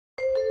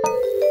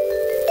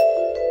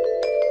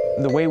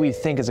The way we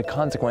think is a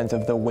consequence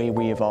of the way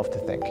we evolved to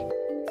think.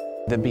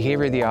 The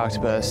behavior of the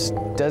octopus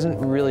doesn't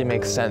really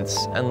make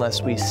sense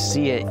unless we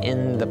see it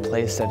in the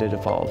place that it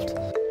evolved.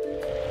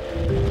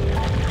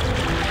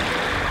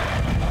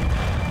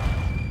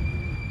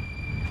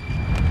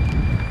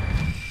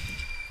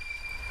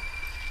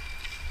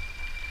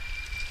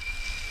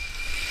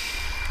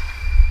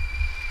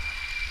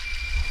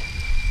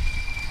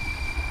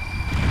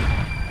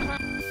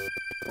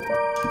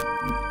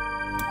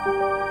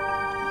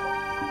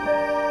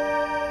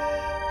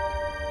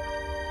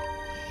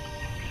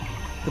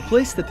 The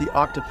place that the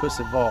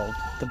octopus evolved,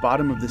 the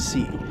bottom of the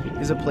sea,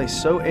 is a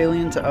place so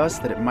alien to us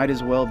that it might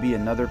as well be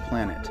another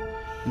planet.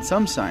 And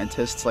some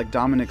scientists, like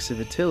Dominic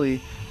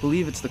Sivitilli,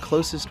 believe it's the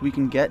closest we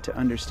can get to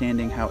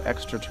understanding how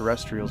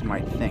extraterrestrials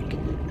might think.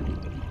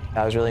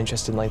 I was really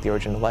interested in the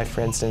origin of life, for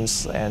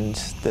instance, and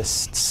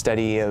this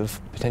study of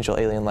potential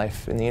alien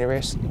life in the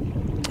universe.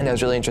 And I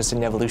was really interested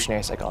in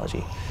evolutionary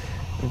psychology,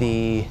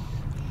 the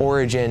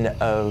origin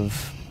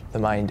of the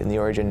mind and the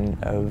origin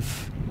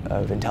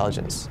of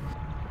intelligence.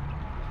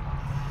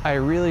 I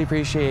really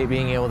appreciate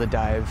being able to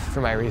dive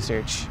for my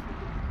research.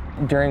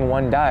 During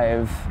one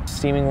dive,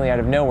 seemingly out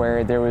of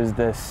nowhere, there was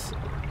this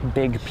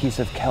big piece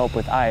of kelp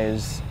with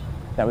eyes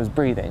that was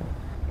breathing.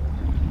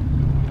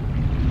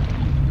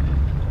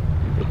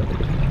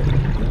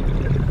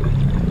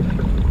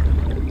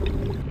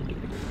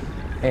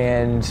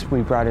 And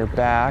we brought her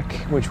back,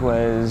 which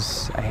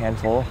was a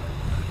handful.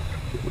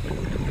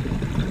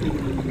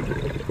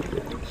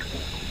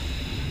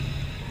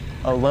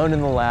 Alone in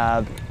the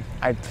lab,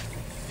 I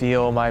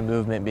feel my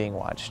movement being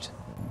watched.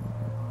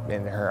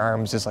 And her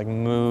arms just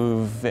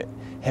move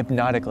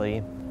hypnotically.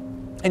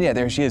 And yeah,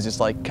 there she is, just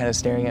kind of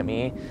staring at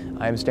me.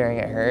 I'm staring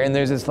at her. And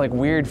there's this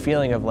weird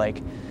feeling of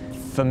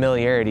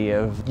familiarity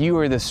of, you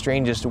are the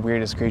strangest,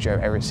 weirdest creature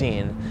I've ever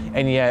seen.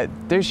 And yet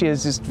there she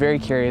is, just very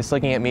curious,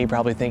 looking at me,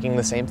 probably thinking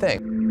the same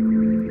thing.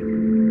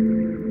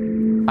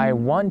 I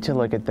want to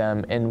look at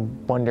them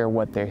and wonder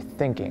what they're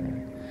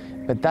thinking.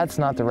 But that's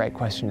not the right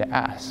question to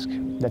ask.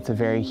 That's a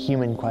very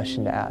human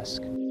question to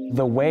ask.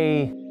 The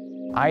way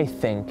I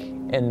think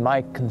and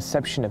my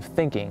conception of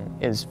thinking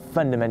is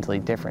fundamentally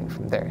different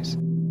from theirs.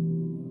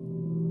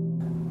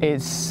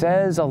 It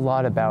says a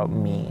lot about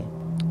me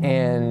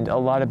and a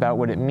lot about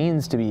what it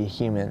means to be a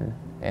human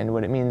and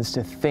what it means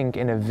to think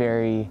in a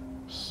very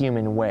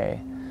human way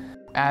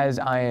as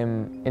I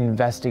am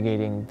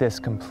investigating this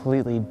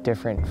completely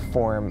different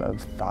form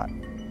of thought.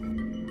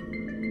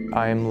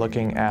 I'm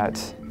looking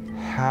at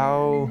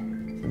how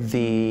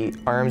the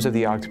arms of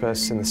the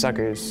octopus and the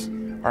suckers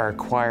are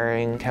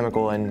acquiring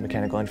chemical and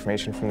mechanical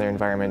information from their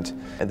environment,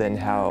 and then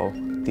how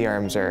the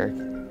arms are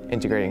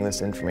integrating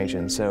this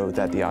information so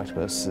that the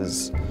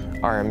octopus's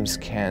arms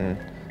can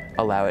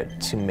allow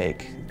it to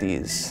make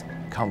these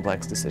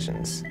complex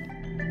decisions.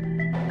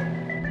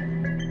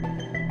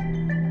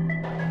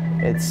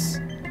 It's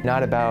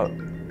not about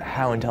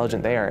how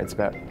intelligent they are, it's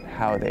about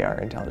how they are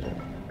intelligent.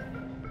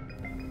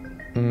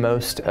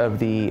 Most of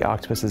the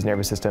octopus's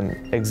nervous system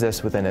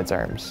exists within its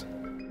arms.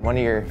 One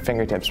of your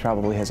fingertips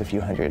probably has a few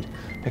hundred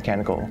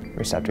mechanical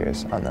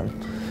receptors on them.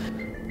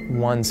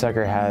 One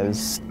sucker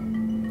has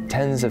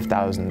tens of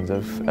thousands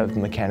of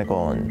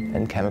mechanical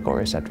and chemical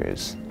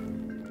receptors.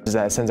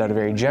 That sends out a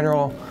very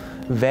general,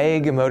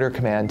 vague motor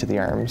command to the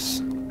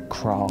arms.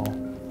 Crawl,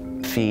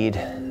 feed,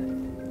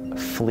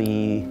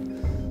 flee.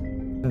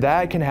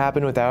 That can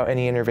happen without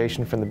any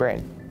innervation from the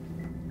brain.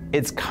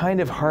 It's kind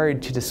of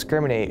hard to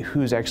discriminate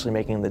who's actually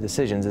making the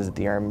decisions. Is it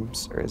the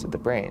arms or is it the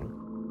brain?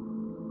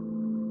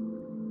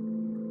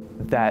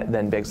 That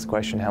then begs the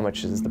question, how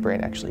much is the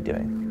brain actually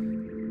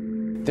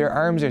doing? Their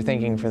arms are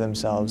thinking for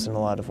themselves in a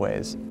lot of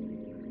ways.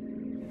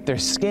 Their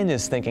skin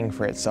is thinking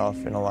for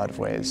itself in a lot of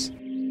ways.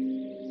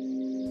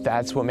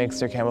 That's what makes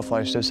their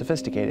camouflage so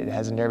sophisticated. It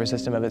has a nervous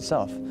system of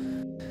itself.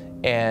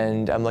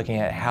 And I'm looking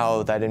at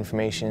how that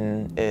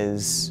information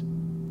is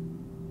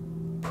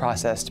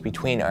processed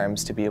between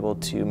arms to be able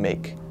to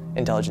make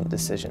intelligent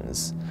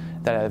decisions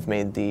that have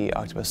made the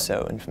octopus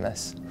so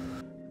infamous.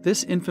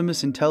 This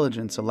infamous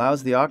intelligence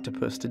allows the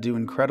octopus to do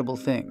incredible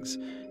things.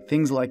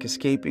 Things like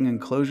escaping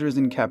enclosures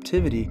in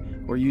captivity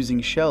or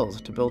using shells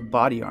to build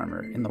body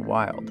armor in the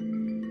wild.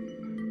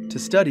 To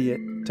study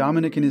it,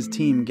 Dominic and his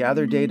team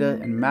gather data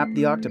and map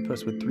the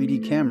octopus with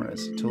 3D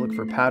cameras to look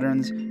for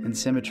patterns and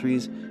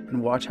symmetries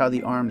and watch how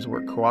the arms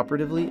work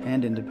cooperatively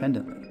and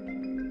independently.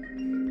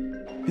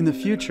 In the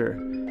future,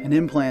 an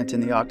implant in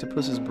the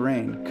octopus's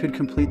brain could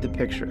complete the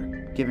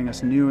picture, giving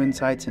us new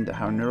insights into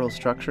how neural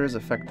structures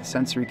affect the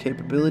sensory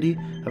capability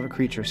of a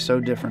creature so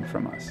different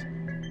from us.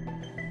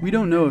 We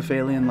don't know if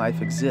alien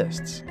life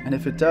exists, and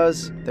if it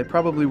does, they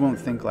probably won't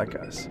think like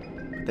us,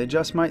 but they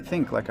just might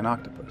think like an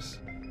octopus.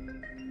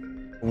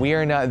 We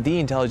are not the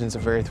intelligence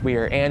of Earth, we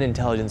are an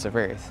intelligence of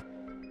Earth.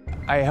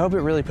 I hope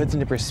it really puts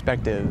into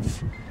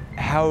perspective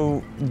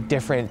how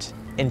different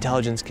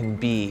intelligence can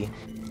be.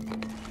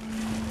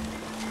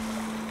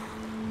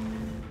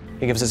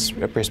 It gives us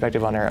a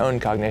perspective on our own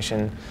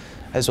cognition,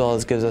 as well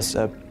as gives us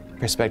a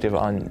perspective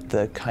on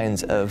the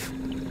kinds of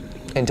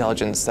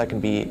intelligence that can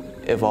be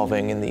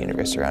evolving in the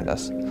universe around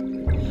us.